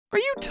Are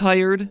you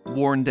tired?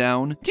 Worn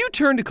down? Do you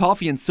turn to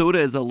coffee and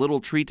soda as a little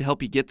treat to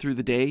help you get through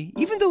the day,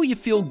 even though you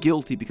feel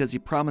guilty because you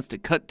promised to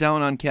cut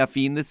down on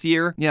caffeine this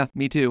year? Yeah,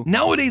 me too.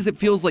 Nowadays, it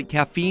feels like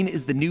caffeine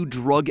is the new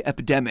drug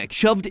epidemic,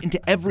 shoved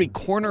into every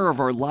corner of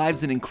our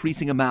lives in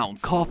increasing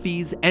amounts.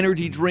 Coffees,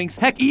 energy drinks,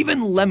 heck,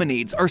 even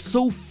lemonades are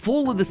so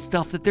full of this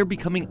stuff that they're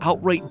becoming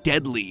outright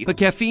deadly. But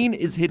caffeine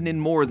is hidden in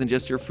more than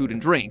just your food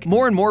and drink.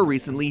 More and more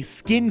recently,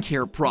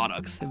 skincare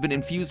products have been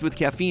infused with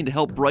caffeine to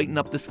help brighten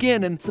up the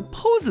skin and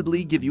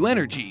supposedly give you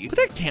energy. But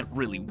that can't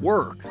really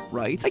work,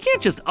 right? I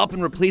can't just up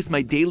and replace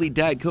my daily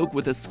Diet Coke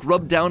with a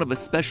scrub down of a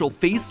special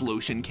face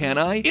lotion, can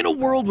I? In a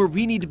world where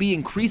we need to be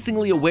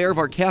increasingly aware of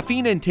our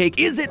caffeine intake,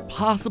 is it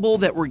possible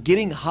that we're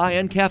getting high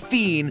on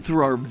caffeine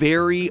through our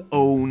very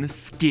own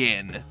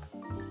skin?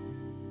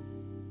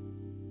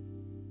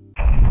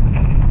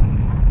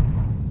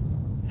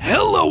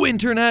 Hello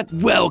Internet,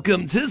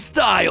 welcome to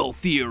Style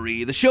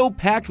Theory, the show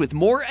packed with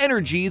more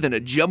energy than a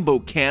jumbo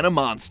can of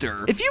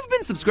Monster. If you've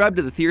been subscribed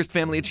to the Theorist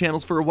family of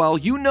channels for a while,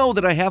 you know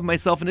that I have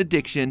myself an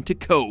addiction to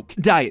Coke.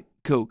 Diet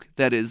Coke,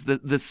 that is,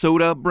 the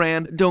soda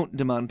brand. Don't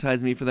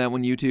demonetize me for that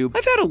one, YouTube.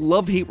 I've had a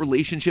love-hate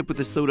relationship with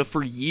the soda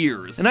for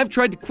years, and I've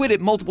tried to quit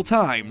it multiple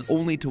times,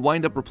 only to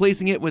wind up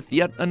replacing it with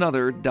yet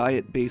another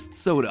diet-based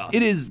soda.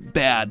 It is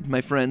bad, my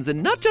friends,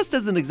 and not just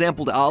as an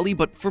example to Ollie,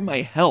 but for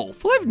my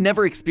health. While I've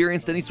never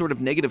experienced any sort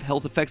of negative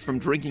health effects from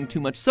drinking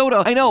too much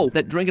soda, I know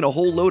that drinking a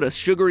whole load of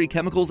sugary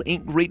chemicals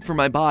ain't great for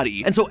my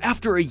body. And so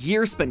after a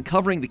year spent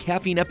covering the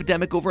caffeine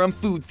epidemic over on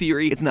Food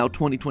Theory, it's now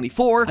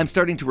 2024, I'm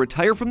starting to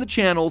retire from the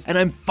channels, and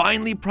I'm finally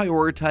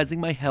prioritizing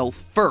my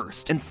health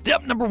first. And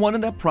step number one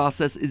in that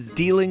process is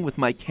dealing with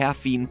my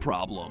caffeine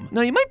problem. Now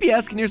you might be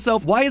asking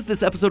yourself, why is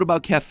this episode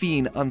about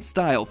caffeine on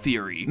Style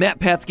Theory?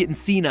 Matpat's getting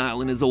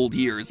senile in his old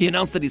years. He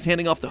announced that he's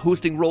handing off the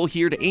hosting role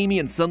here to Amy,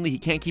 and suddenly he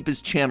can't keep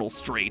his channel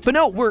straight. But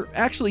no, we're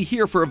actually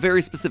here for a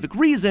very specific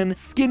reason: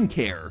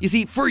 skincare. You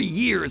see, for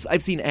years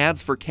I've seen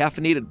ads for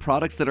caffeinated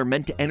products that are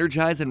meant to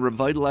energize and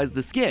revitalize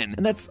the skin,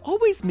 and that's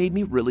always made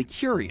me really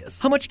curious.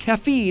 How much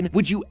caffeine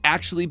would you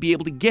actually be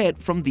able to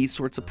get from these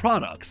sorts of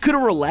products? Could a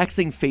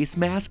relaxing face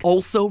mask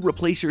also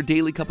replace your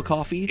daily cup of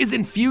coffee? Is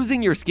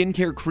infusing your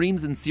skincare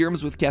creams and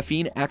serums with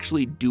caffeine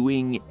actually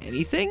doing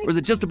anything? Or is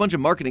it just a bunch of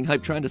marketing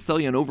hype trying to sell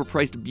you an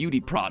overpriced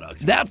beauty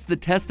product? That's the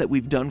test that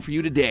we've done for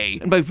you today.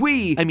 And by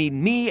we, I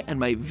mean me and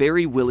my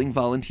very willing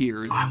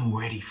volunteers. I'm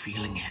already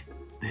feeling it.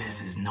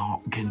 This is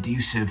not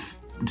conducive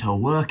to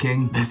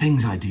working the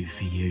things I do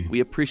for you.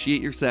 We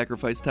appreciate your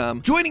sacrifice,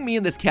 Tom. Joining me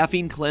in this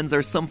caffeine cleanse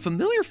are some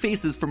familiar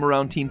faces from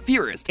around Team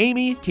Theorist: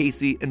 Amy,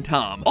 Casey, and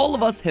Tom. All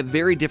of us have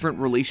very different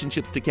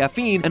relationships to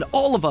caffeine, and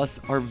all of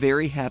us are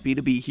very happy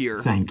to be here.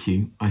 Thank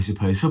you, I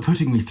suppose, for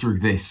putting me through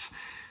this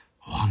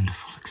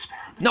wonderful experiment.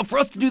 Now, for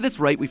us to do this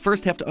right, we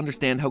first have to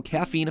understand how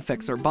caffeine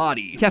affects our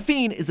body.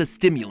 Caffeine is a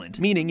stimulant,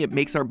 meaning it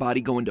makes our body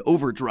go into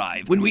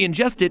overdrive. When we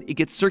ingest it, it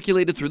gets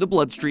circulated through the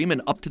bloodstream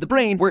and up to the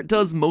brain, where it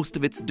does most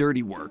of its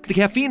dirty work. The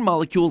caffeine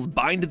molecules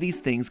bind to these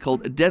things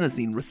called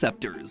adenosine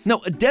receptors. Now,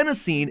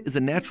 adenosine is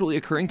a naturally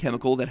occurring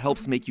chemical that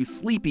helps make you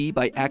sleepy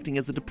by acting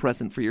as a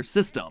depressant for your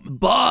system.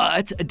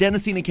 But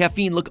adenosine and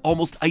caffeine look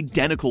almost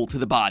identical to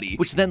the body,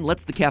 which then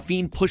lets the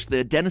caffeine push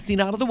the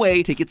adenosine out of the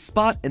way, take its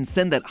spot, and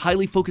send that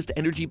highly focused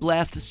energy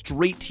blast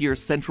straight to your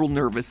central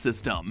nervous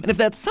system. And if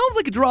that sounds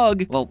like a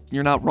drug, well,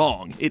 you're not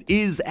wrong. It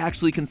is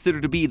actually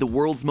considered to be the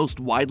world's most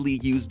widely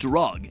used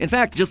drug. In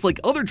fact, just like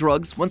other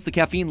drugs, once the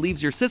caffeine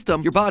leaves your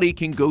system, your body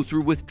can go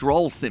through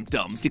withdrawal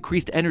symptoms,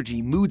 decreased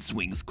energy, mood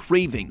swings,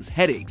 cravings,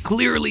 headaches.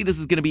 Clearly, this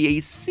is going to be a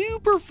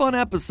super fun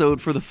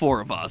episode for the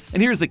four of us.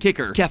 And here's the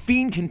kicker: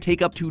 caffeine can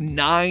take up to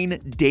 9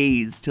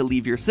 days to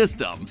leave your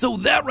system. So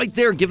that right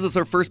there gives us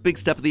our first big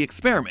step of the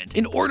experiment.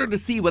 In order to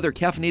see whether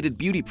caffeinated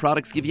beauty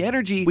products give you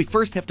energy, we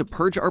first have to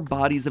purge our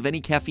bodies of any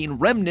caffeine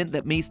remnant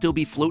that may still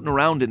be floating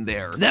around in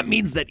there. That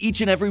means that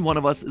each and every one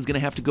of us is going to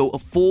have to go a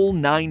full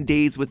 9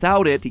 days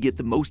without it to get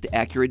the most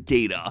accurate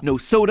data. No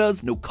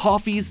sodas, no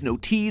coffees, no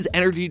teas,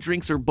 energy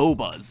drinks, or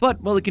bobas. But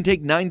while it can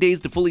take 9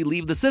 days to fully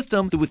leave the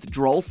system, the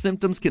withdrawal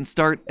symptoms can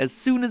start as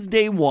soon as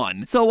day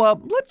 1. So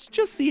let's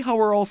just see how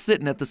we're all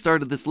sitting at the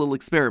start of this little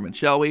experiment,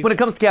 shall we? When it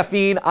comes to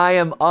caffeine, I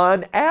am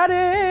an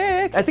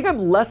addict. I think I'm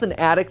less an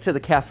addict to the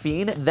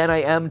caffeine than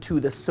I am to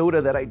the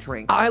soda that I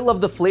drink. I love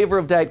the flavor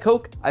of Diet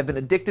Coke. I've been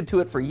addicted to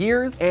it for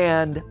years,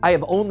 and I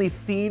have only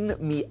seen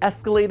me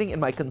escalating in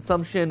my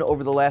consumption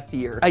over the last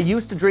year. I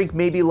used to drink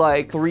maybe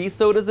like 3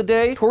 sodas a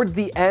day. Towards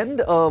the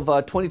end of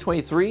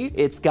 2023,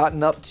 it's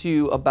gotten up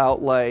to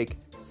about like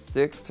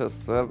 6 to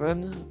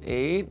 7,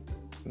 8,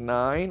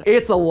 9.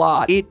 It's a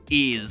lot. It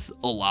is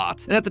a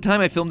lot. And at the time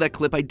I filmed that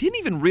clip, I didn't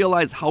even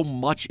realize how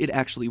much it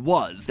actually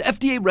was. The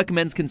FDA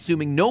recommends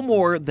consuming no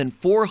more than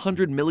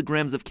 400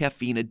 milligrams of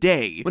caffeine a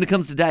day. When it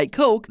comes to Diet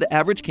Coke, the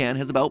average can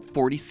has about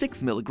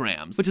 46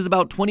 milligrams, which is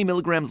about 20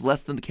 milligrams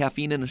less than the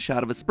caffeine in a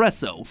shot of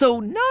espresso. So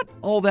not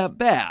all that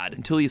bad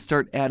until you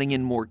start adding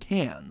in more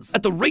cans.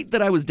 At the rate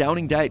that I was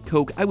downing Diet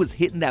Coke, I was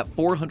hitting that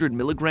 400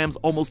 milligrams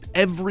almost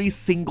every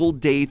single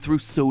day through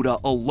soda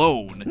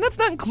alone. And that's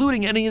not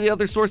including any of the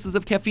other sources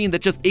of caffeine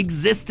that just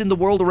exists in the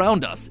world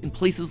around us, in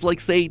places like,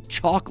 say,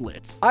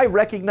 chocolate. I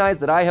recognize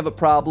that I have a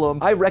problem.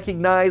 I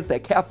recognize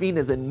that caffeine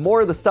is in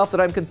more of the stuff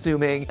that I'm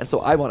consuming, and so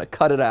I want to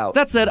cut it out.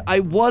 That said, I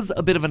was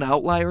a bit of an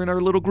outlier in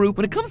our little group.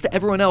 When it comes to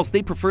everyone else,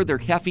 they prefer their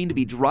caffeine to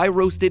be dry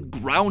roasted,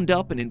 ground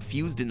up, and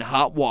infused in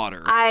hot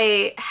water.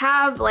 I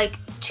have like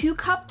 2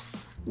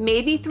 cups,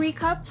 maybe 3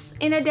 cups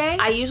in a day.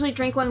 I usually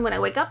drink one when I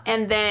wake up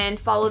and then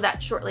follow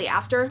that shortly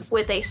after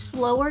with a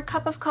slower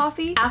cup of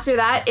coffee. After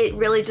that, it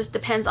really just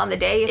depends on the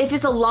day. If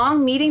it's a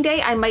long meeting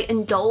day, I might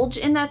indulge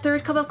in that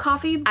 3rd cup of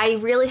coffee. I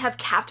really have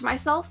capped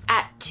myself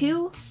at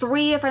 2,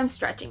 3 if I'm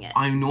stretching it.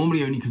 I'm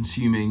normally only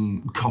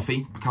consuming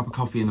coffee, a cup of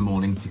coffee in the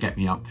morning to get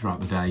me up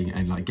throughout the day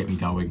and like get me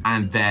going.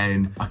 And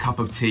then a cup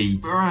of tea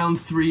around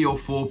 3 or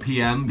 4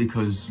 p.m.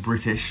 because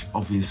British,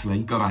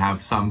 obviously, gotta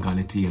have some kind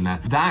of tea in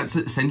there. That's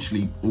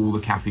essentially all the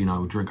caffeine I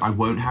will drink. I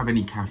won't have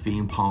any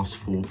caffeine past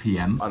 4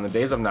 p.m. On the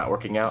days I'm not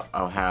working out,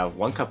 I'll have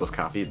 1 cup of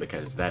coffee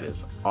because that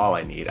is all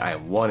I need. I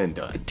am one and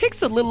done. It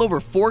takes a little over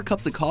 4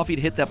 cups of coffee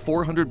to hit that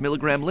 400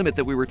 milligram limit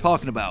that we were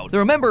talking about. Now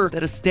remember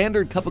that a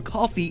standard cup of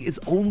coffee is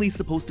only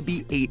supposed to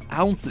be 8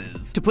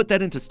 ounces. To put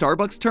that into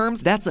Starbucks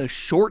terms, that's a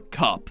short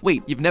cup.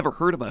 Wait, you've never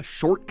heard of a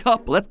short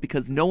cup? Well, that's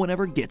because no one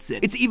ever gets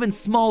it. It's even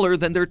smaller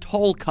than their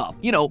tall cup.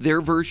 You know,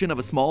 their version of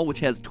a small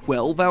which has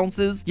 12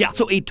 ounces. Yeah,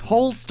 so a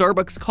tall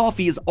Starbucks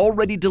coffee is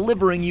already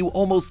delivering you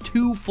almost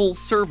 2 full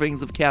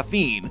servings of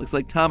caffeine. Looks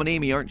like Tom and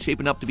Amy aren't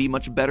shaping up to be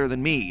much better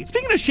than me.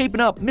 Speaking of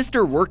shaping up,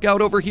 Mr.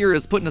 Workout over here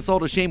is putting us all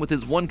to shame with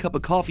his 1 cup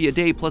of coffee a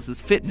day plus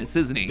his fitness,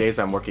 isn't he? Days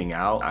I'm working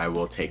out, I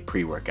will take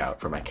pre-workout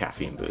for my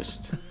caffeine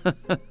boost.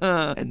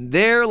 And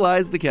there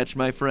lies the catch,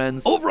 my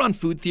friends. Over on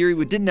Food Theory,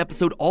 we did an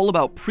episode all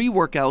about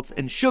pre-workouts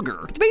and sugar.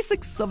 But the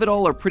basics of it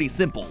all are pretty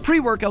simple.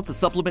 Pre-workout's a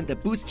supplement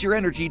that boosts your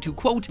energy to,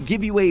 quote,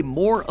 give you a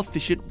more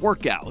efficient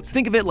workout.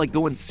 Think of it like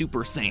going Super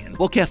Saiyan.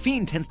 While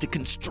caffeine tends to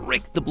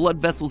constrict the blood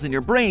vessels in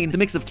your brain, the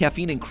mix of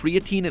caffeine and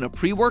creatine in a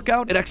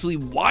pre-workout, it actually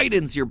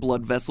widens your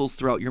blood vessels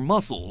throughout your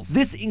muscles.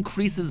 This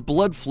increases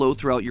blood flow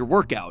throughout your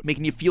workout,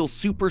 making you feel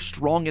super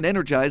strong and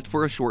energized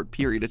for a short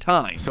period of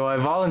time. So I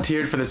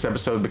volunteered for this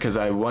episode because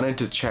I wanted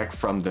to check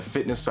from the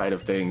fitness side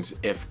of things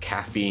if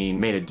caffeine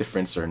made a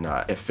difference or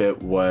not. If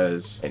it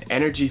was an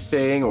energy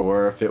thing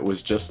or if it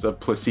was just a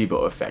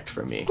placebo effect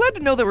for me. Glad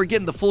to know that we're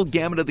getting the full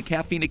gamut of the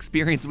caffeine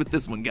experience with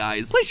this one,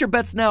 guys. Place your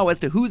bets now as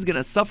to who's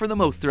gonna suffer the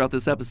most throughout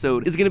this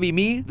episode. Is it gonna be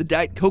me, the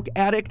Diet Coke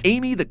addict,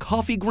 Amy, the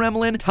coffee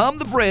gremlin, Tom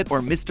the Brit,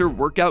 or Mr.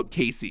 Workout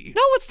Casey?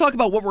 Now let's talk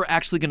about what we're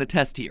actually gonna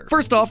test here.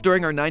 First off,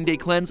 during our 9-day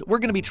cleanse, we're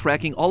gonna be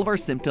tracking all of our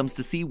symptoms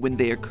to see when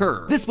they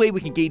occur. This way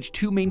we can gauge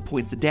 2 main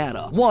points of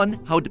data. 1,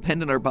 how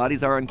dependent our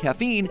bodies are on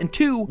caffeine, and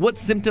 2, what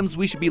symptoms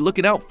we should be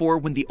looking out for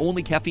when the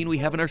only caffeine we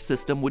have in our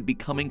system would be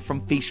coming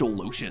from facial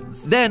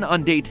lotions. Then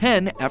on day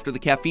 10, after the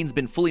caffeine's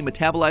been fully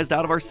metabolized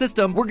out of our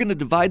system, we're gonna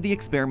divide the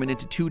experiment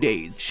into 2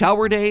 days,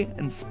 shower day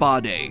and spa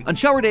day. On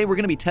shower day, we're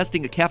gonna be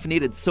testing a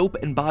caffeinated soap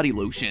and body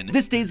lotion.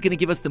 This day is gonna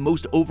give us the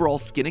most overall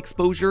skin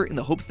exposure in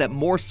the hopes that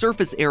more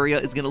surface area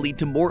is gonna lead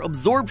to more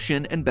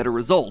absorption and better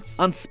results.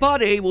 On spa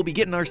day, we'll be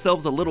getting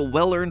ourselves a little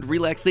well-earned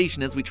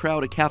relaxation as we try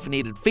out a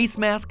caffeinated face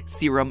mask,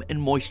 serum, and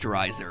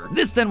moisturizer.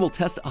 This then will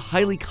test a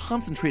highly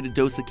concentrated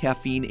dose of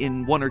caffeine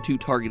in 1 or 2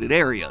 targeted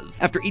areas.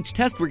 After each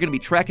test, we're gonna be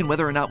tracking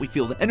whether or not we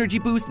feel the energy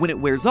boost when it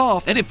wears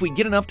off, and if we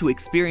get enough to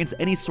experience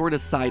any sort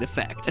of side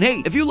effect. And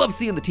hey, if you love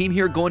seeing the team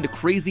here going to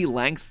crazy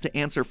lengths to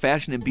answer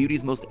fashion and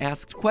beauty's most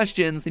asked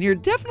questions, then you're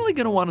definitely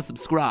gonna wanna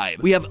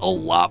subscribe. We have a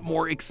lot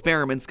more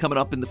experiments coming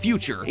up in the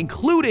future,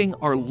 including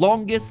our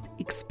longest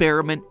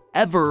experiment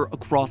ever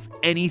across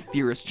any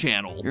theorist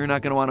channel. You're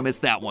not gonna wanna miss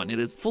that one. It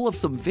is full of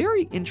some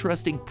very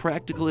interesting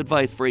practical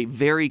advice for a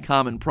very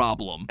common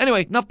problem.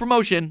 Anyway, enough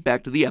promotion,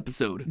 back to the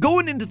episode.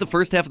 Going into the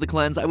first half of the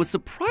cleanse, I was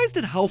surprised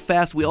at how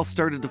fast we all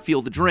started to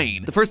feel the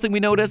drain. The first thing we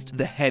noticed,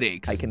 the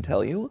headaches. I can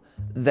tell you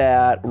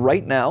that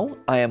right now,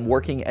 I am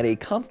working at a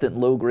constant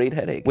low-grade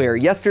headache, where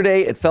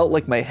yesterday it felt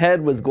like my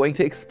head was going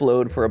to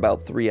explode for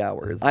about 3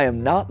 hours. I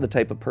am not the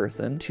type of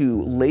person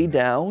to lay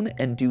down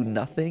and do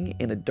nothing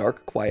in a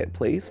dark, quiet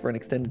place for an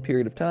extended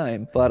period of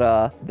time,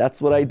 but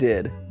that's what I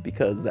did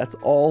because that's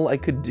all I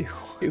could do.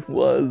 It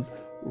was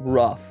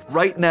rough.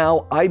 Right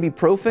now,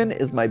 ibuprofen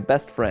is my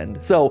best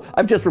friend. So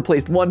I've just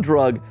replaced one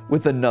drug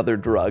with another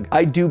drug.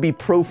 I do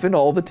ibuprofen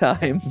all the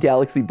time.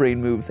 Galaxy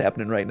brain moves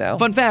happening right now.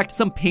 Fun fact,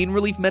 some pain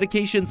relief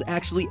medications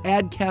actually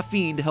add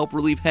caffeine to help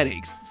relieve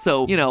headaches.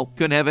 So, you know,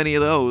 couldn't have any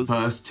of those.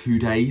 First 2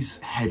 days,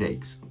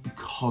 headaches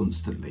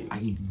constantly.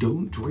 I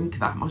don't drink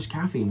that much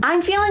caffeine.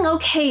 I'm feeling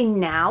okay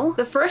now.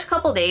 The first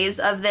couple days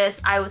of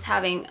this, I was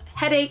having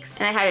headaches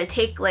and I had to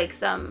take like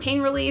some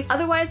pain relief.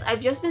 Otherwise,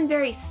 I've just been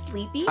very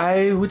sleepy.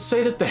 I would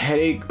say that the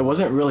headache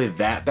wasn't really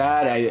that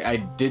bad. I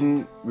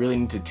didn't really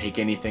need to take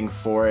anything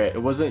for it. It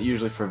wasn't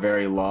usually for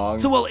very long.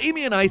 So while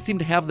Amy and I seem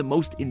to have the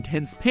most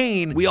intense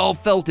pain, we all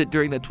felt it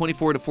during that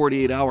 24 to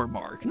 48 hour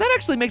mark. And that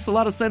actually makes a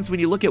lot of sense when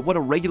you look at what a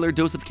regular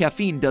dose of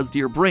caffeine does to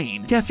your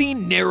brain.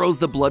 Caffeine narrows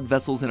the blood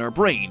vessels in our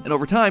brain, and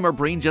over time our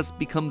brain just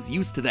becomes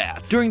used to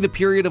that. During the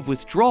period of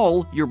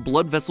withdrawal, your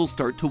blood vessels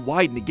start to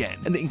widen again,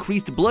 and the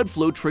increased blood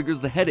flow triggers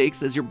the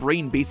headaches as your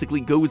brain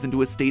basically goes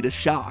into a state of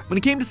shock. When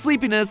it came to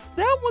sleepiness,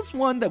 that was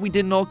one that we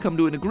didn't all come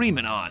to an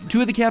agreement on.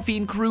 Two of the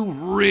caffeine crew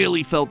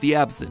really felt the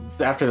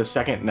absence. After the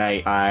second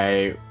night,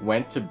 I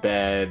went to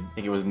bed, I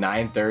think it was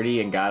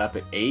 9:30, and got up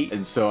at 8,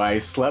 and so I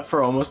slept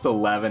for almost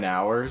 11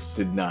 hours.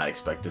 Did not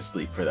expect to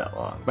sleep for that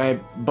long. My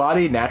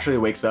body naturally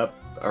wakes up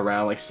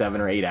around like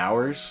 7 or 8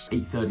 hours.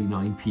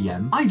 8:39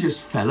 p.m. I just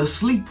fell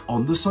asleep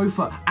on the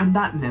sofa, and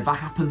that never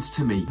happens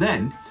to me.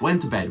 Then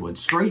went to bed, went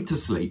straight to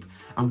sleep,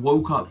 and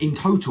woke up in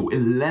total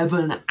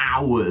 11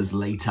 hours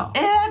later.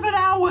 11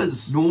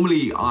 hours!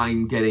 Normally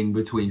I'm getting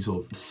between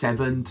sort of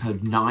 7 to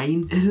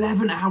 9.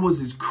 11 hours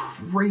is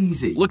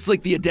crazy. Looks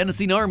like the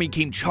adenosine army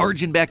came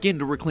charging back in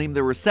to reclaim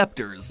their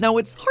receptors. Now,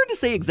 it's hard to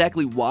say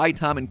exactly why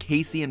Tom and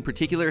Casey in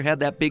particular had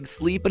that big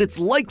sleep, but it's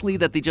likely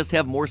that they just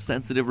have more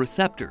sensitive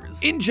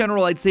receptors. In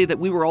general, I'd say that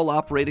we were all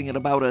operating at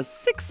about a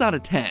 6 out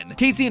of 10.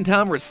 Casey and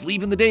Tom were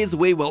sleeping the days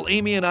away while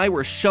Amy and I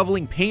were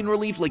shoveling pain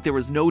relief like there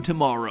was no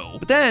tomorrow.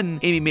 But then,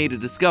 Amy made a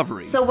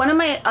discovery. So one of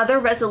my other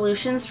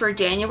resolutions for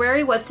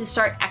January was to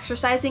start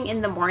exercising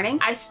in the morning.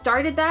 I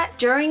started that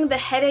during the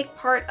headache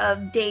part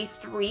of day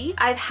 3.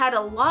 I've had a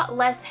lot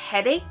less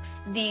headaches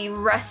the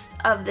rest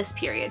of this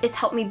period. It's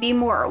helped me be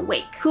more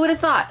awake. Who would have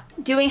thought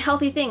doing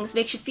healthy things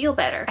makes you feel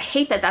better? I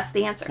hate that that's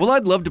the answer. Well,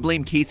 I'd love to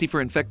blame Casey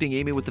for infecting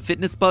Amy with the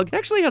fitness bug. It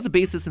actually has a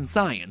basis in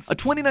science. A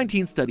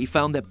 2019 study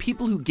found that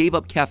people who gave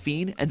up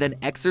caffeine and then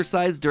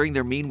exercised during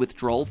their main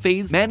withdrawal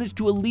phase managed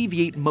to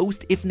alleviate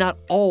most, if not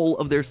all,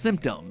 of their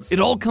symptoms. It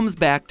all comes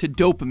back to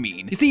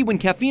dopamine. You see, when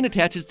caffeine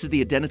attaches to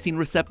the adenosine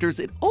receptors,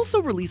 it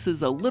also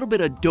releases a little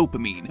bit of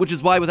dopamine, which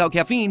is why without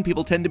caffeine,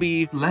 people tend to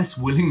be less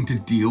willing to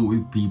deal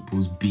with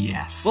people's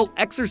BS. Well,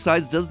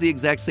 exercise does the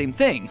exact same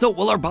thing. So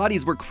while our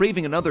bodies were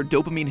craving another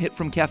dopamine hit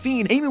from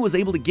caffeine, Amy was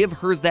able to give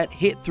hers that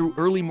hit through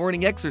early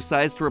morning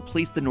exercise to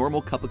replace the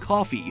normal cup of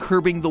coffee,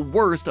 curbing the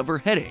worst of her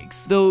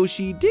headaches, though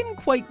she didn't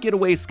quite get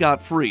away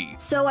scot-free.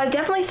 So I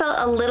definitely felt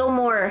a little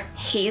more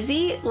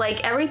hazy,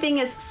 like everything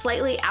is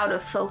slightly out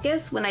of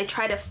focus when I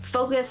try to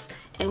focus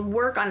and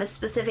work on a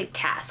specific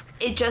task.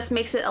 It just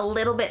makes it a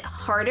little bit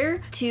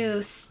harder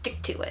to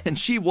stick to it. And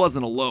she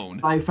wasn't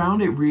alone. I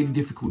found it really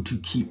difficult to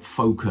keep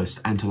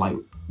focused and to like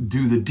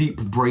do the deep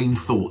brain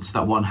thoughts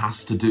that one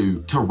has to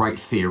do to write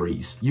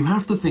theories. You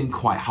have to think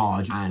quite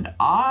hard, and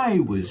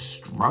I was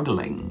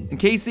struggling. And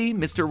Casey,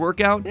 Mr.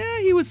 Workout,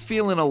 he was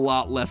feeling a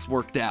lot less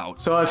worked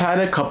out. So I've had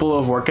a couple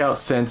of workouts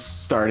since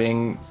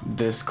starting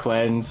this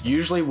cleanse.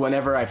 Usually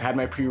whenever I've had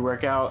my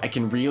pre-workout, I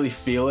can really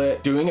feel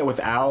it. Doing it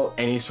without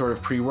any sort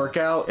of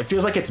pre-workout, it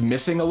feels like it's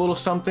missing a little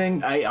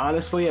something. I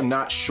honestly am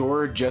not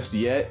sure just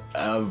yet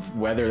of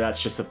whether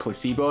that's just a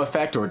placebo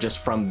effect or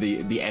just from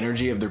the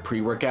energy of the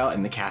pre-workout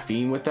and the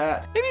caffeine with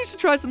that. Maybe you should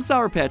try some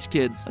Sour Patch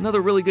Kids.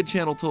 Another really good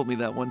channel told me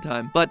that one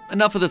time. But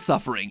enough of the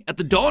suffering. At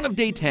the dawn of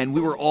day 10,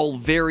 we were all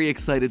very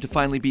excited to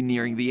finally be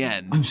nearing the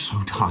end. I'm so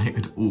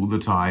tired all the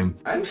time.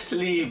 I'm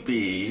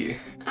sleepy.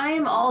 I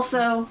am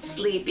also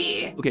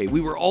sleepy. Okay,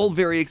 we were all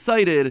very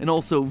excited and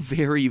also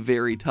very,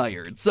 very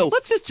tired. So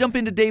let's just jump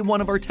into day 1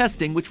 of our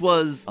testing, which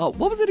was, what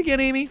was it again,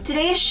 Amy?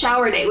 Today is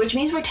shower day, which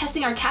means we're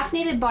testing our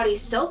caffeinated body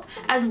soap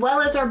as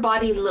well as our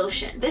body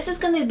lotion. This is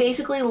going to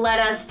basically let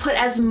us put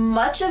as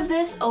much of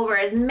this over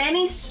as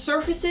many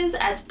surfaces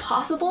as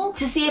possible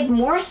to see if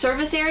more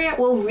surface area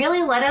will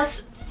really let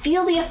us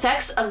feel the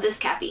effects of this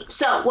caffeine.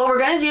 So what we're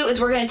gonna do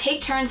is we're gonna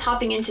take turns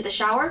hopping into the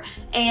shower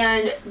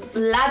and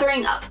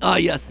lathering up. Ah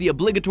yes, the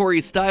obligatory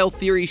style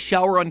theory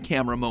shower on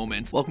camera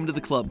moment. Welcome to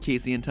the club,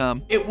 Casey and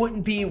Tom. It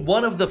wouldn't be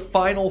one of the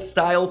final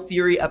style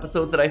theory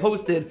episodes that I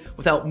hosted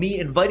without me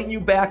inviting you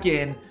back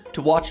in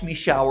to watch me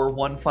shower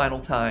one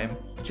final time,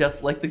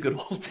 just like the good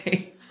old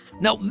days.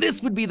 Now,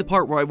 this would be the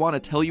part where I want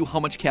to tell you how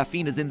much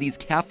caffeine is in these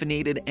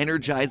caffeinated,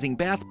 energizing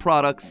bath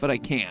products, but I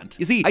can't.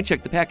 You see, I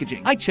checked the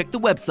packaging, I checked the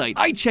website,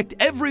 I checked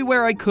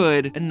everywhere I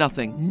could, and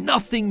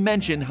nothing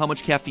mentioned how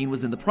much caffeine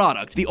was in the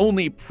product. The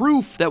only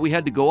proof that we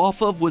had to go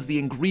off of was the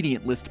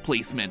ingredient list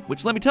placement,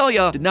 which let me tell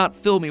you, did not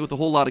fill me with a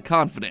whole lot of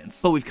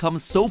confidence. But we've come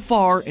so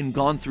far and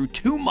gone through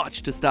too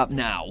much to stop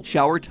now.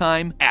 Shower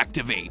time,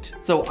 activate.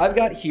 So I've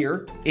got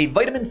here a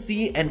vitamin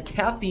C and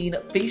caffeine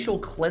facial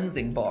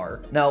cleansing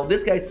bar. Now,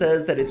 this guy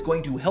says that it's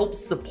going to help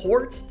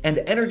support and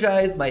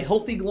energize my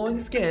healthy glowing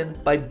skin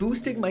by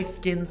boosting my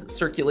skin's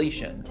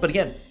circulation. But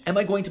again, am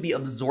I going to be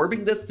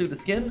absorbing this through the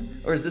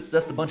skin, or is this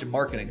just a bunch of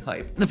marketing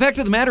hype? And the fact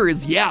of the matter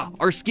is, yeah,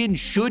 our skin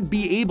should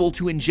be able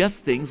to ingest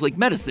things like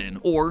medicine,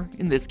 or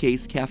in this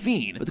case,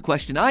 caffeine. But the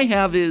question I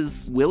have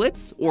is, will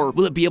it? Or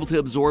will it be able to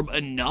absorb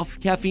enough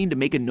caffeine to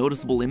make a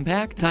noticeable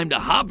impact? Time to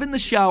hop in the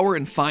shower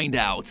and find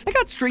out. I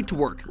got straight to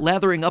work,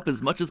 lathering up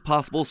as much as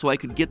possible so I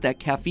could get that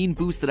caffeine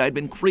boost that I'd been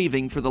been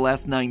craving for the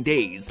last 9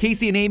 days.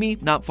 Casey and Amy,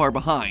 not far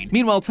behind.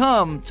 Meanwhile,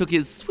 Tom took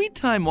his sweet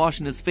time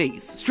washing his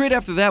face. Straight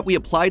after that, we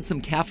applied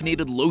some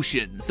caffeinated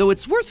lotions. Though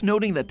it's worth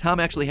noting that Tom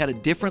actually had a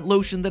different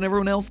lotion than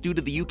everyone else due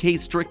to the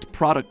UK's strict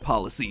product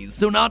policies.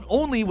 So not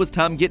only was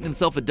Tom getting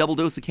himself a double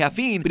dose of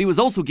caffeine, but he was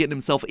also getting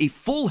himself a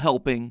full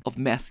helping of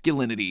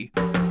masculinity.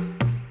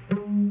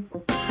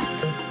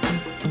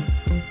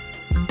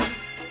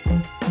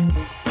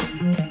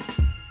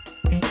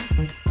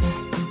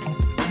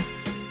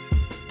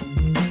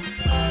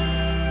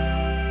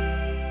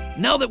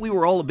 Now that we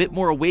were all a bit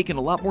more awake and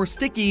a lot more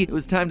sticky, it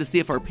was time to see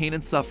if our pain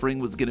and suffering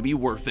was gonna be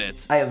worth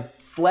it. I have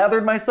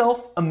slathered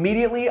myself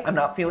immediately. I'm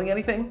not feeling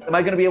anything. Am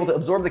I gonna be able to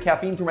absorb the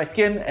caffeine through my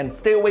skin and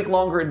stay awake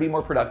longer and be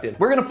more productive?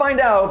 We're gonna find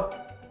out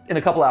in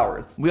a couple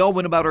hours. We all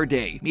went about our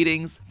day.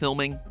 Meetings,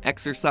 filming,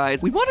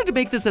 exercise. We wanted to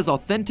make this as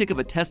authentic of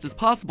a test as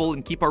possible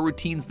and keep our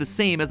routines the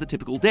same as a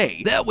typical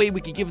day. That way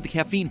we could give the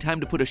caffeine time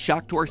to put a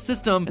shock to our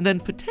system and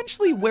then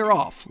potentially wear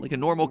off like a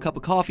normal cup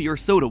of coffee or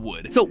soda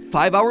would. So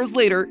 5 hours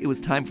later, it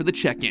was time for the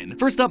check-in.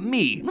 First up,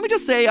 me. Let me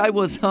just say I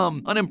was,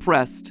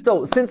 unimpressed.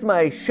 So since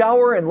my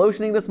shower and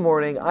lotioning this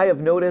morning, I have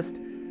noticed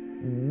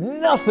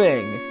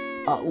nothing.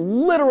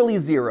 Literally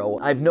zero.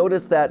 I've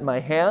noticed that my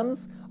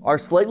hands are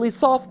slightly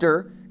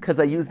softer because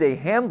I used a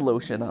hand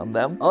lotion on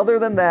them. Other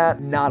than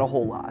that, not a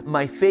whole lot.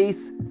 My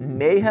face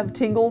may have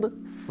tingled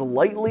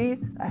slightly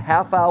a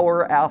half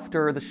hour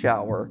after the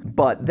shower,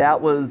 but that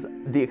was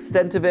the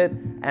extent of it,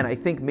 and I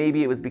think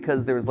maybe it was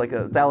because there was like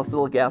a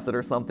salicylic acid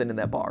or something in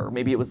that bar, or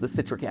maybe it was the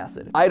citric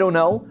acid. I don't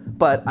know,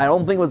 but I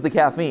don't think it was the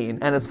caffeine,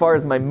 and as far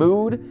as my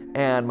mood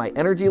and my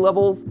energy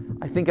levels,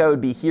 I think I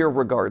would be here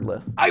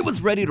regardless. I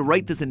was ready to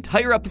write this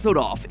entire episode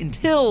off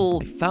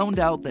until I found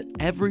out that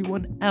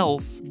everyone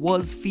else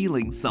was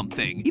feeling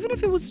something, even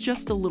if it was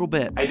just a little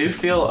bit. I do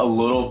feel a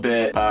little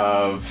bit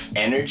of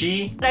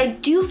energy. But I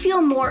do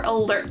feel more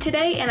alert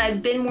today, and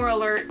I've been more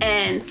alert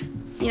and,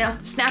 you know,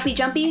 snappy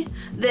jumpy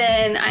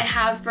than I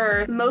have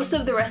for most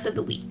of the rest of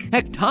the week.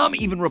 Heck, Tom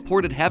even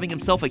reported having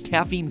himself a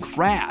caffeine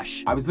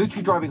crash. I was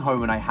literally driving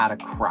home and I had a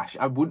crash.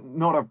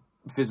 Not a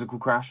physical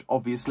crash,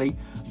 obviously,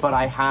 but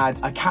I had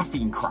a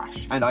caffeine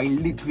crash, and I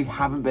literally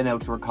haven't been able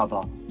to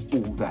recover all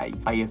day.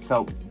 I have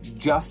felt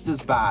just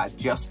as bad,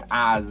 just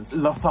as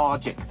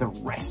lethargic the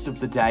rest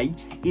of the day.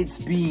 It's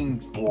been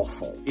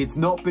awful. It's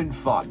not been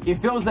fun. It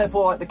feels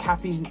therefore like the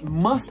caffeine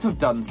must have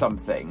done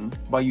something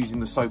by using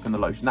the soap and the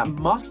lotion. That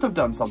must have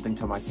done something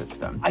to my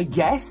system. I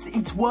guess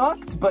it's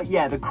worked, but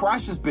yeah, the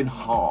crash has been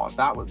hard.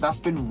 That's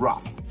been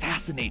rough.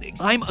 Fascinating.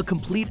 I'm a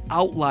complete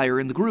outlier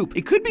in the group.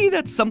 It could be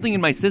that something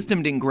in my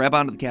system didn't grab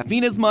onto the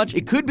caffeine as much.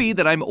 It could be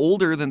that I'm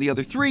older than the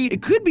other three.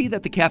 It could be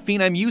that the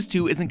caffeine I'm used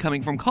to isn't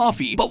coming from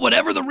coffee. But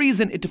whatever the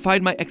reason, it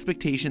defied my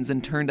expectations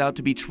and turned out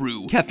to be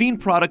true. Caffeine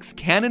products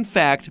can in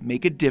fact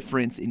make a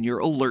difference in your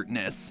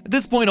alertness. At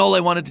this point, all I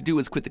wanted to do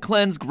was quit the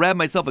cleanse, grab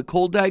myself a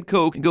cold Diet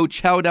Coke, and go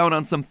chow down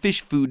on some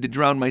fish food to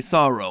drown my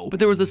sorrow. But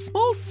there was a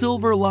small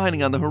silver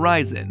lining on the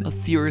horizon, a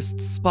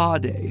theorist's spa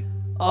day.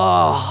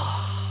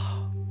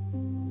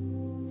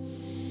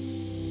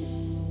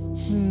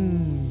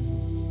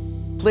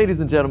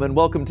 Ladies and gentlemen,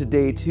 welcome to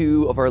day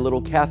 2 of our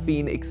little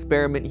caffeine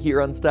experiment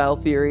here on Style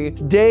Theory.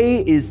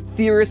 Today is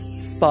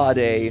Theorist Spa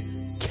Day,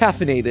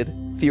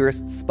 caffeinated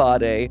Theorist Spa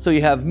Day. So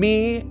you have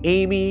me,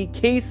 Amy,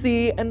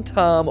 Casey, and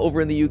Tom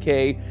over in the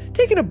UK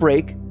taking a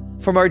break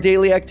from our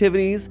daily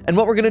activities. And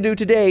what we're gonna do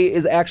today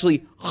is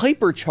actually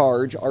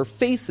hypercharge our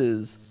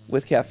faces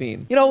with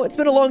caffeine. You know, it's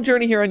been a long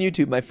journey here on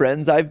YouTube, my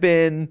friends. I've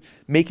been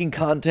making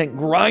content,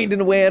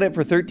 grinding away at it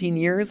for 13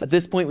 years. At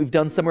this point, we've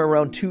done somewhere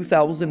around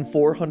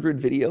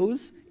 2,400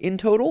 videos in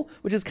total,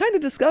 which is kind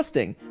of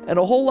disgusting and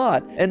a whole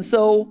lot. And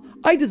so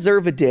I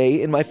deserve a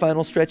day in my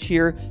final stretch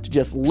here to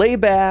just lay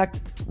back,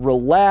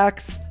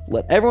 relax,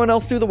 let everyone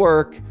else do the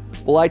work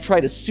while I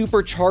try to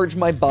supercharge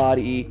my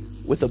body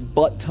with a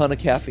butt ton of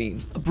caffeine.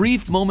 A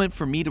brief moment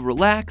for me to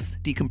relax,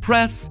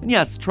 decompress, and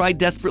yes, try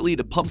desperately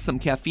to pump some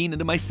caffeine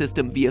into my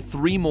system via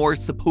 3 more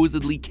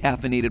supposedly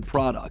caffeinated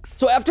products.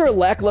 So after a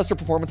lackluster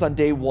performance on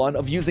day 1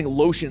 of using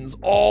lotions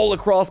all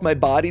across my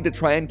body to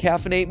try and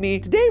caffeinate me,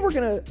 today we're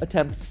gonna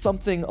attempt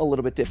something a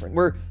little bit different.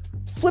 We're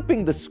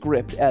flipping the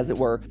script, as it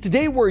were.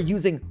 Today we're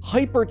using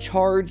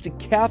hypercharged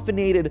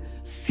caffeinated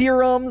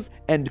serums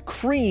and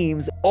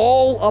creams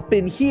all up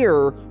in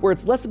here, where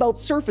it's less about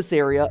surface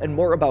area and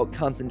more about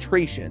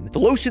concentration. The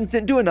lotions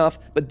didn't do enough,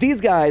 but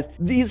these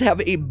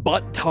have a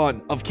butt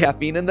ton of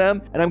caffeine in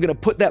them, and I'm gonna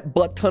put that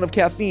butt ton of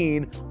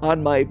caffeine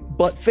on my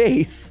butt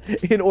face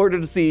in order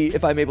to see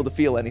if I'm able to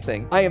feel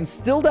anything. I am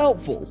still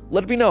doubtful,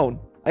 let it be known.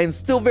 I am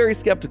still very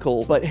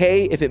skeptical, but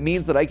hey, if it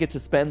means that I get to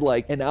spend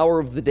like an hour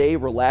of the day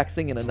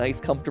relaxing in a nice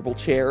comfortable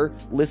chair,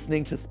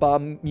 listening to spa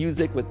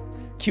music with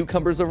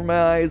cucumbers over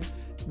my eyes,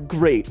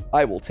 great,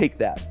 I will take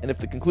that. And if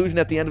the conclusion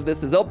at the end of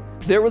this is, oh,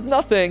 there was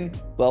nothing,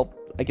 well,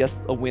 I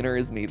guess a winner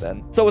is me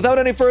then. So without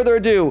any further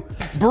ado,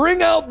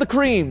 bring out the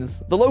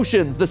creams, the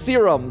lotions, the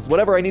serums,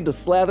 whatever I need to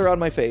slather on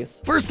my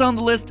face. First on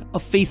the list, a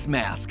face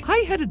mask. I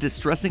had a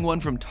distressing one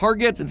from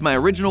Target since my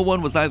original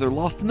one was either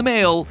lost in the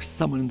mail or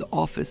someone in the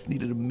office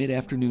needed a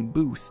mid-afternoon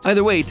boost.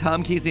 Either way,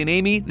 Tom, Casey, and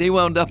Amy, they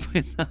wound up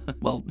with,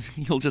 well,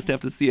 you'll just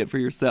have to see it for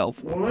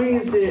yourself. Why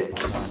is it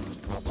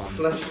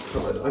flesh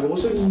coloured? I've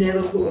also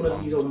never put one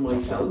of these on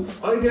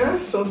myself. I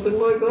guess, something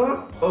like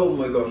that. Oh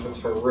my gosh, that's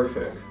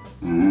horrific.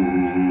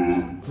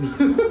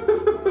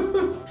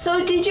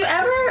 So did you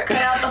ever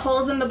cut out the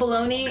holes in the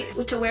bologna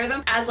to wear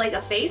them as like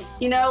a face?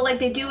 You know, like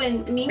they do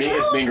in Mean Girls?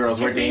 It's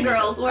Mean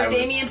Girls, where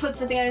Damien puts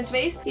the thing on his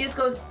face. He just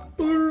goes,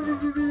 all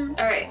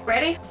right,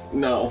 ready?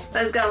 No.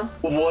 Let's go.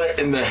 What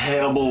in the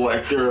Hannibal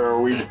Lecter are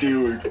we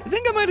doing? I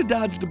think I might have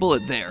dodged a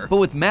bullet there. But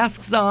with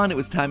masks on, it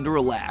was time to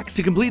relax.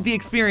 To complete the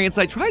experience,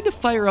 I tried to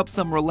fire up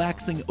some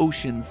relaxing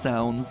ocean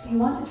sounds. You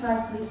want to try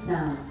sleep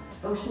sounds?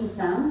 Ocean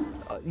sounds?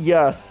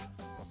 Yes.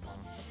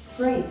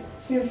 Great.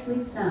 Here's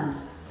sleep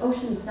sounds.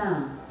 Ocean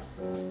sounds.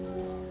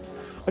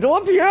 I don't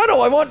want piano,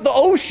 I want the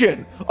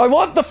ocean. I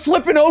want the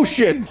flippin'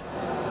 ocean.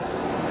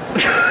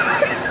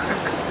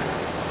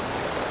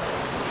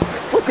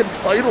 It's like a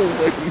tidal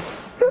wave.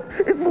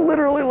 It's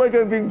literally like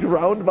I'm being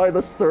drowned by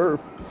the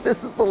surf.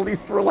 This is the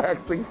least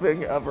relaxing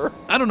thing ever.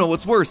 I don't know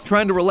what's worse,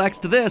 trying to relax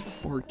to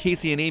this, or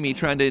Casey and Amy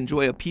trying to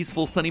enjoy a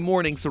peaceful sunny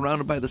morning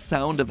surrounded by the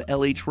sound of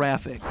LA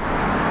traffic.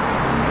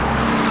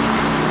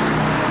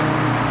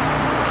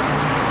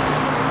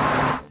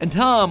 And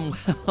Tom,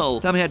 well,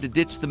 Tom had to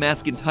ditch the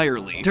mask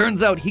entirely.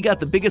 Turns out he got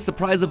the biggest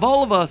surprise of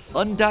all of us,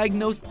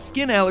 undiagnosed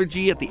skin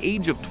allergy at the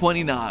age of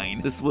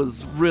 29. This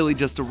was really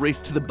just a race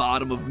to the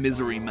bottom of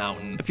Misery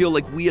Mountain. I feel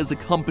like we as a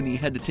company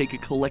had to take a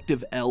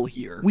collective L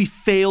here. We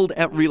failed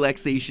at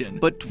relaxation,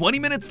 but 20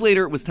 minutes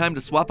later, it was time to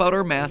swap out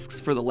our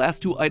masks for the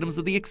last two items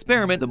of the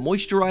experiment, the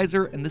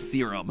moisturizer and the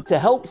serum. To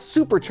help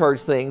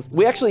supercharge things,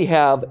 we actually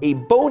have a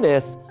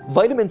bonus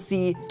vitamin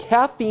C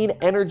caffeine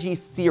energy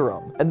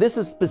serum. And this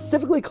is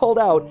specifically called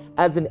out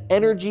as an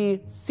energy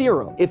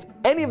serum. If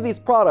any of these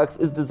products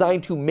is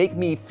designed to make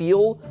me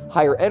feel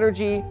higher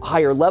energy,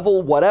 higher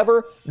level,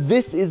 whatever,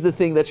 this is the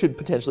thing that should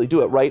potentially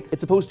do it, right? It's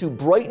supposed to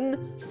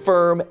brighten,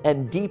 firm,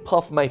 and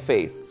depuff my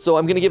face. So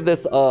I'm gonna give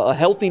this a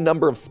healthy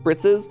number of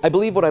spritzes. I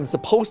believe what I'm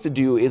supposed to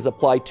do is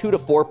apply 2 to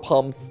 4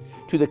 pumps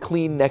to the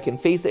clean neck and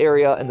face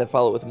area and then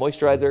follow it with a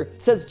moisturizer.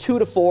 It says 2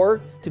 to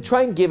 4. To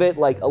try and give it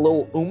like a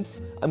little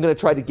oomph, I'm gonna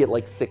try to get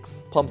like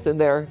 6 pumps in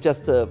there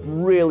just to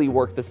really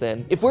work this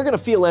in. If we're gonna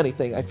feel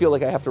anything, I feel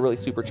like I have to really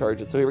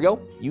supercharge it. So here we go.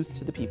 Youth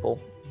to the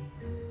people.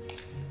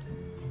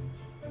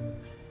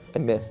 I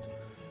missed.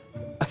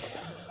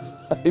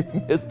 I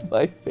missed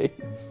my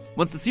face.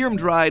 Once the serum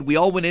dried, we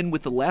all went in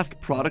with the last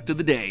product of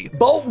the day.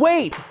 But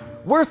wait,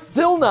 we're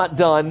still not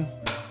done.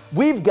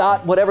 We've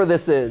got whatever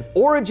this is,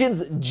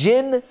 Origins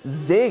Gin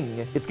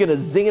Zing. It's gonna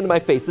zing into my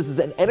face. This is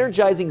an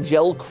energizing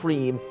gel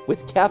cream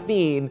with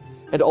caffeine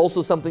and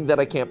also something that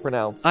I can't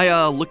pronounce.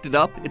 I looked it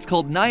up. It's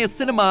called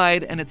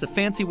niacinamide, and it's a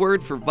fancy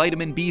word for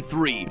vitamin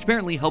B3, which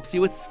apparently helps you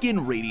with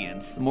skin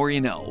radiance. The more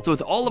you know. So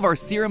with all of our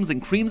serums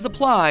and creams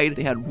applied,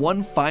 they had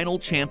one final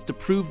chance to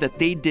prove that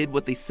they did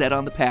what they said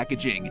on the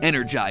packaging.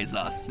 Energize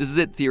us. This is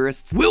it,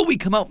 theorists. Will we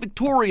come out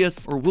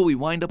victorious, or will we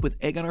wind up with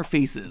egg on our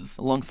faces,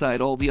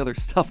 alongside all the other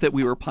stuff that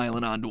we were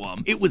piling onto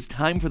them? It was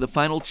time for the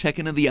final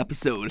check-in of the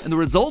episode, and the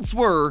results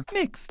were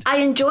mixed. I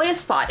enjoy a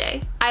spa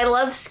day. I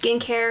love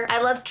skincare.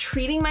 I love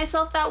treating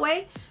myself that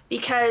way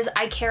because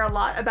I care a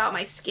lot about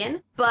my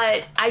skin,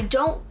 but I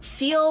don't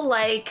feel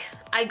like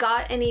I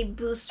got any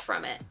boost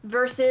from it.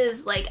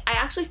 Versus like, I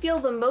actually feel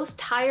the most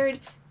tired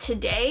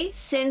today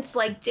since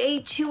like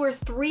day 2 or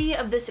 3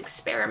 of this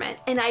experiment.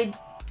 And I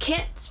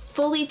can't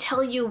fully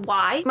tell you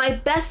why. My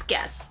best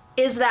guess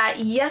is that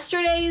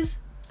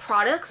yesterday's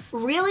products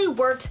really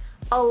worked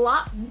a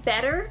lot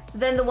better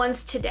than the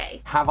ones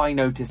today. Have I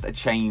noticed a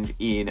change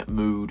in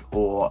mood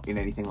or in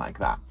anything like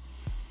that?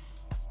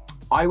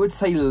 I would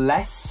say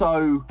less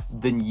so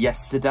than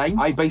yesterday.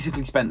 I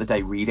basically spent the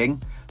day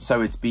reading, so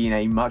it's been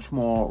a much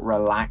more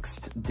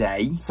relaxed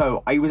day.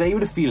 So I was able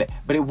to feel it,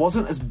 but it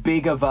wasn't as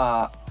big of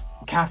a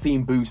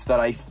caffeine boost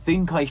that I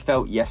think I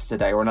felt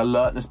yesterday, or an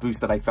alertness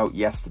boost that I felt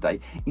yesterday.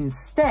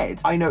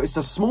 Instead, I noticed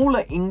a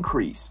smaller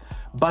increase,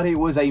 but it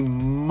was a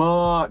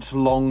much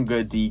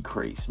longer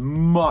decrease,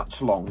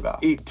 much longer.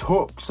 It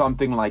took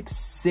something like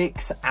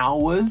 6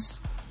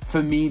 hours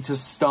for me to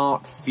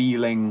start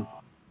feeling,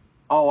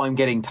 oh, I'm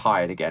getting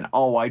tired again.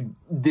 Oh,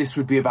 this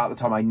would be about the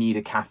time I need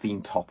a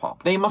caffeine top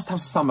up. They must have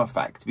some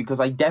effect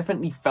because I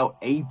definitely felt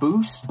a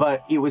boost,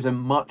 but it was a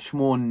much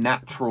more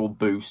natural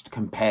boost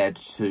compared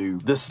to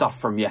the stuff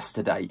from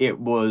yesterday. It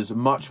was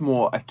much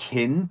more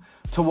akin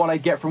to what I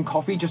get from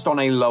coffee, just on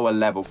a lower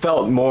level.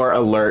 Felt more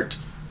alert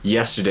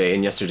yesterday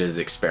in yesterday's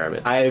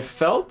experiment. I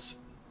felt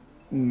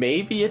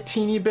maybe a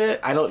teeny bit.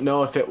 I don't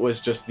know if it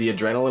was just the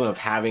adrenaline of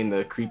having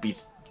the creepy,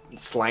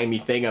 slimy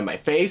thing on my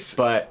face,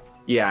 but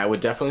Yeah, I would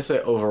definitely say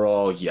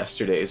overall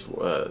yesterday's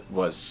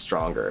was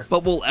stronger.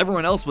 But while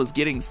everyone else was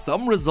getting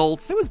some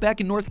results, I was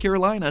back in North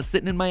Carolina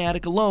sitting in my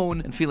attic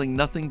alone and feeling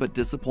nothing but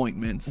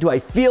disappointment. Do I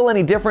feel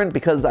any different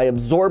because I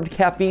absorbed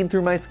caffeine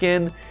through my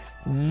skin?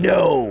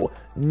 No.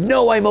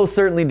 No, I most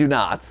certainly do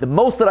not. The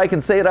most that I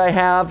can say that I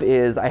have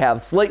is I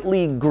have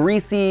slightly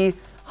greasy,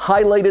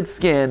 highlighted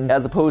skin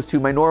as opposed to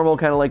my normal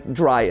kind of like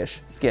dryish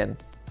skin.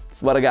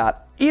 That's what I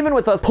got. Even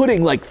with us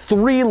putting like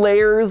 3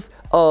 layers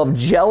of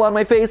gel on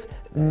my face,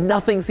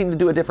 nothing seemed to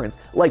do a difference.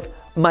 Like,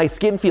 my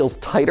skin feels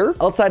tighter.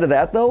 Outside of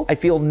that though, I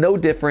feel no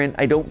different.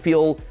 I don't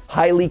feel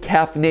highly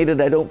caffeinated.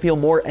 I don't feel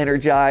more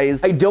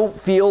energized. I don't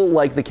feel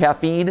like the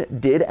caffeine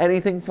did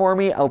anything for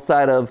me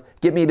outside of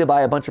get me to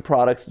buy a bunch of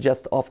products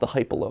just off the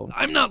hype alone.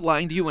 I'm not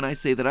lying to you when I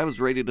say that I was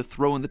ready to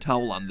throw in the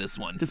towel on this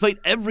one, despite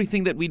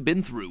everything that we'd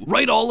been through.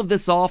 Write all of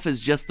this off as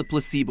just the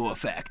placebo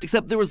effect.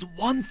 Except there was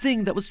one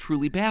thing that was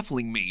truly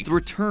baffling me: the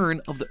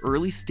return of the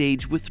early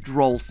stage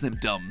withdrawal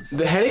symptoms.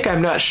 The headache,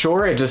 I'm not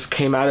sure. It just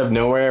came out of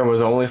nowhere and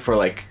was only for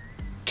like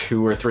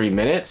 2 or 3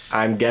 minutes.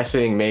 I'm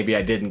guessing maybe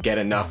I didn't get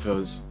enough. It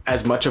was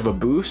as much of a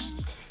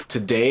boost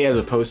today as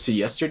opposed to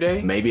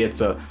yesterday. Maybe it's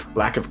a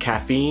lack of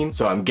caffeine,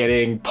 so I'm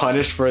getting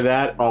punished for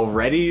that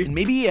already. And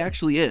maybe he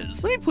actually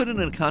is. Let me put it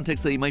in a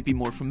context that you might be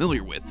more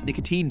familiar with: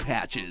 nicotine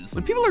patches.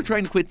 When people are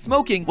trying to quit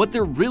smoking, what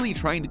they're really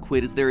trying to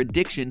quit is their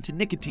addiction to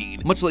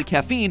nicotine. Much like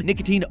caffeine,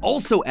 nicotine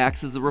also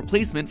acts as a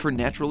replacement for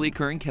naturally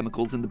occurring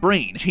chemicals in the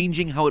brain,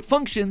 changing how it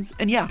functions,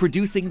 and yeah,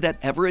 producing that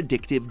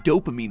ever-addictive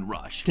dopamine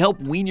rush. To help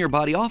wean your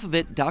body off of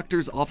it,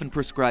 doctors often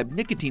prescribe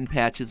nicotine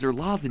patches or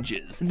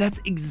lozenges, and that's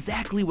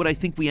exactly what I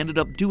think we ended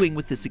up doing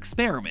with this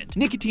experiment.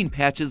 Nicotine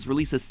patches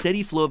release a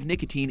steady flow of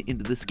nicotine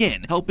into the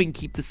skin, helping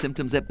keep the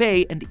symptoms at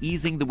bay and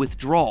easing the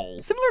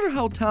withdrawal. Similar to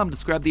how Tom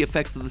described the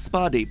effects of the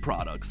spa day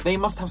products. They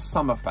must have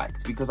some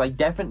effect, because I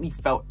definitely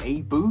felt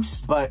a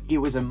boost, but it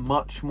was a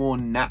much more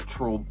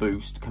natural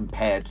boost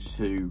compared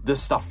to the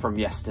stuff from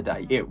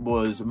yesterday. It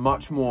was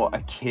much more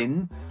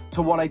akin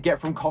to what I get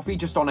from coffee,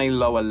 just on a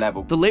lower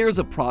level. The layers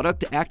of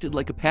product acted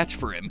like a patch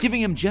for him, giving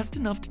him just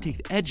enough to take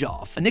the edge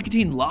off. A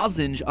nicotine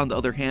lozenge, on the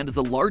other hand, is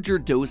a larger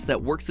dose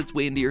that works its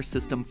way into your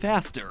system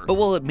faster. But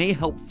while it may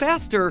help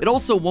faster, it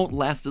also won't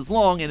last as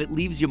long, and it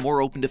leaves you more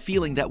open to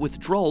feeling that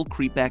withdrawal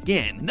creep back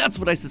in. And that's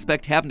what I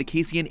suspect happened to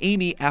Casey and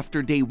Amy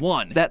after day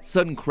 1. That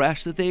sudden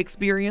crash that they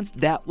experienced,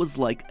 that was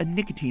like a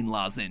nicotine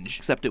lozenge,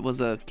 except it was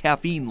a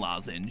caffeine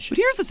lozenge. But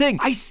here's the thing,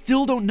 I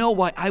still don't know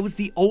why I was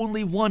the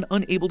only one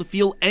unable to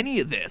feel any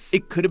of this.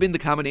 It could have been the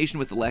combination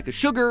with the lack of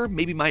sugar,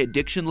 maybe my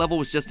addiction level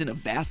was just in a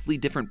vastly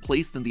different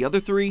place than the other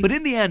 3, but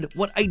in the end,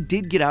 what I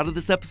did get out of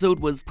this episode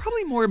was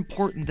probably more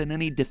important than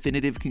any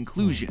definitive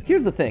conclusion.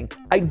 Here's the thing,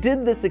 I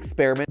did this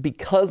experiment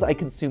because I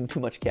consumed too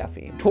much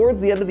caffeine.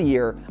 Towards the end of the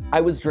year, I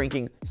was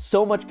drinking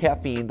so much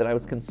caffeine that I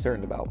was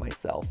concerned about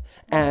myself,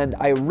 and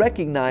I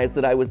recognized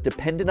that I was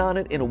dependent on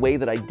it in a way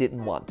that I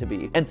didn't want to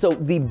be. And so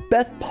the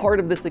best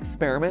part of this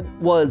experiment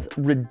was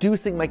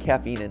reducing my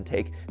caffeine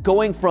intake,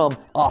 going from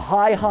a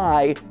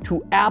high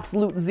to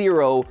absolute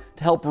 0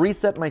 to help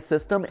reset my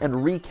system and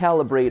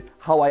recalibrate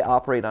how I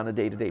operate on a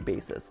day-to-day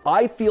basis.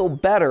 I feel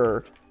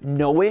better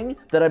knowing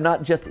that I'm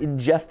not just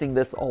ingesting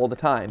this all the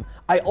time.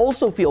 I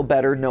also feel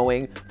better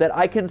knowing that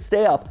I can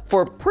stay up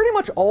for pretty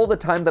much all the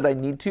time that I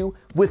need to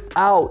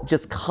without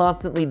just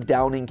constantly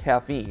downing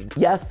caffeine.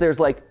 Yes, there's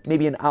like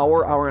maybe an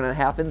hour, hour and a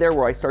half in there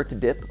where I start to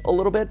dip a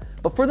little bit,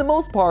 but for the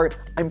most part,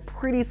 I'm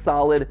pretty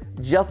solid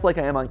just like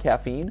I am on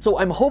caffeine. So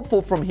I'm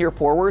hopeful from here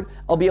forward,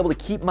 I'll be able to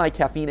keep my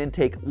caffeine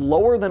intake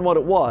lower than what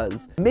it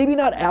was. Maybe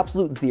not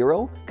absolute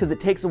 0, because it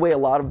takes away a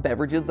lot of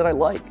beverages that I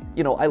like.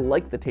 You know, I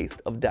like the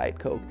taste of Diet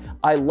Coke.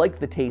 I like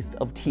the taste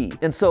of tea.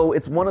 And so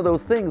it's one of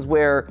those things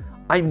where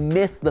I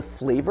miss the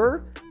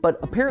flavor, but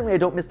apparently I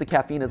don't miss the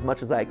caffeine as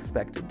much as I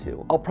expected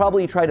to. I'll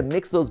probably try to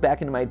mix those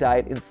back into my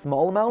diet in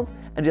small amounts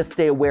and just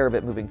stay aware of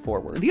it moving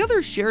forward. The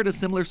others shared a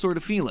similar sort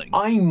of feeling.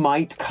 I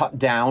might cut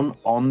down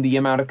on the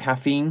amount of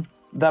caffeine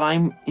that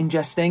I'm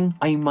ingesting.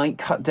 I might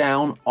cut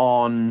down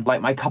on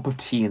like my cup of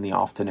tea in the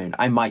afternoon.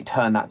 I might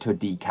turn that to a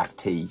decaf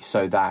tea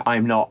so that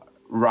I'm not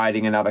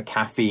riding another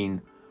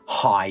caffeine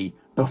high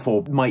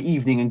before my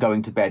evening and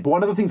going to bed. But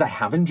one of the things I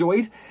have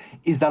enjoyed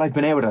is that I've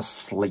been able to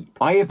sleep.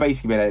 I have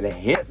basically been able to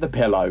hit the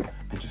pillow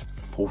and just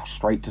fall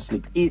straight to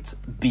sleep. It's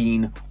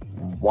been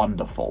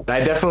wonderful.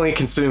 I definitely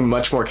consume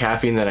much more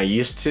caffeine than I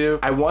used to.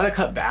 I want to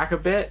cut back a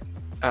bit.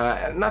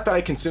 Not that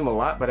I consume a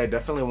lot, but I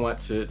definitely want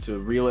to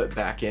reel it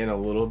back in a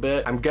little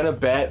bit. I'm gonna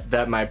bet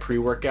that my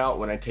pre-workout,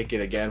 when I take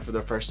it again for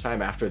the first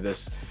time after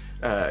this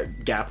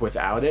gap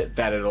without it,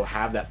 that it'll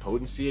have that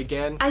potency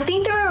again. I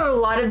think there are a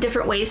lot of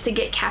different ways to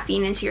get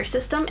caffeine into your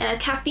system, and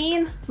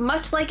caffeine,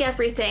 much like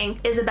everything,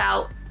 is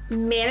about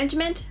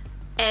management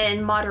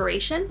and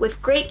moderation.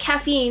 With great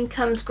caffeine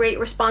comes great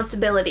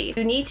responsibility.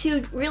 You need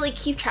to really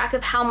keep track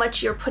of how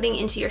much you're putting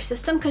into your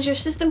system, because your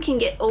system can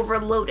get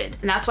overloaded,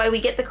 and that's why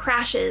we get the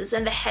crashes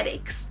and the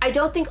headaches. I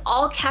don't think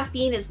all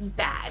caffeine is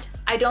bad.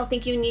 I don't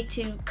think you need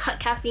to cut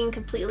caffeine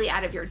completely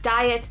out of your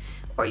diet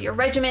or your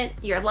regimen,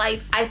 your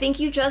life. I think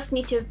you just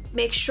need to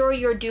make sure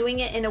you're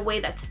doing it in a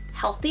way that's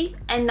healthy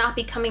and not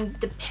becoming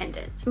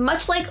dependent.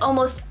 Much like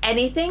almost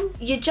anything,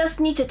 you just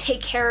need to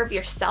take care of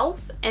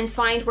yourself and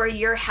find where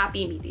your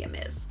happy medium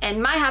is.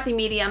 And my happy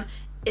medium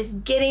is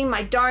getting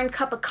my darn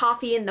cup of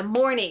coffee in the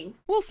morning.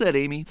 Well said,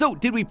 Amy. So,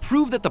 did we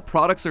prove that the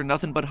products are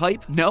nothing but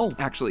hype? No,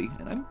 actually,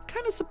 and I'm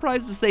kind of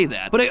surprised to say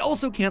that. But I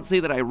also can't say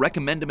that I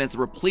recommend them as a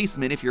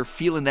replacement if you're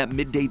feeling that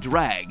midday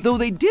drag. Though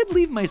they did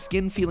leave my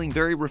skin feeling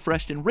very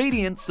refreshed and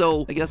radiant,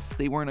 so I guess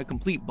they weren't a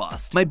complete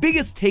bust. My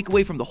biggest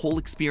takeaway from the whole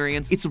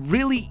experience, it's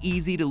really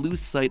easy to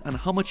lose sight on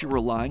how much you're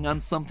relying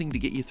on something to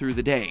get you through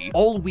the day.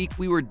 All week,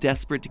 we were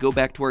desperate to go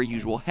back to our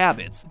usual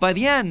habits. By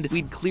the end,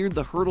 we'd cleared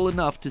the hurdle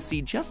enough to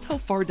see just how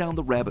far down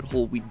the rabbit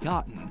hole we'd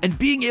gotten. And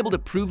being able to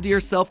prove to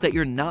yourself that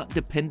you're not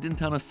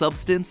dependent on a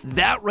substance,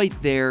 that right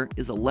there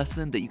is a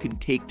lesson that you can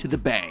take to the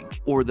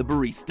bank or the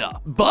barista.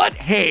 But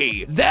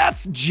hey,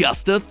 that's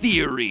just a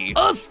theory,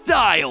 a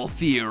style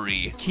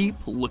theory. Keep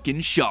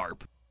looking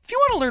sharp. If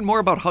you want to learn more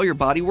about how your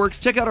body works,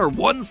 check out our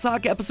One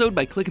Sock episode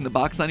by clicking the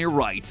box on your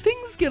right.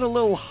 Things get a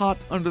little hot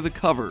under the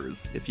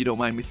covers, if you don't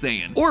mind me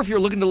saying. Or if you're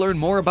looking to learn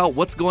more about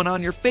what's going on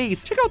in your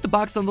face, check out the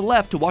box on the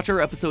left to watch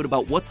our episode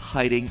about what's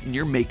hiding in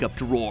your makeup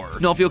drawer.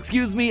 Now, if you'll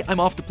excuse me,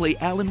 I'm off to play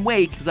Alan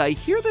Wake because I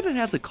hear that it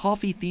has a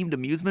coffee-themed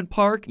amusement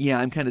park. Yeah,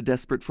 I'm kind of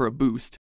desperate for a boost.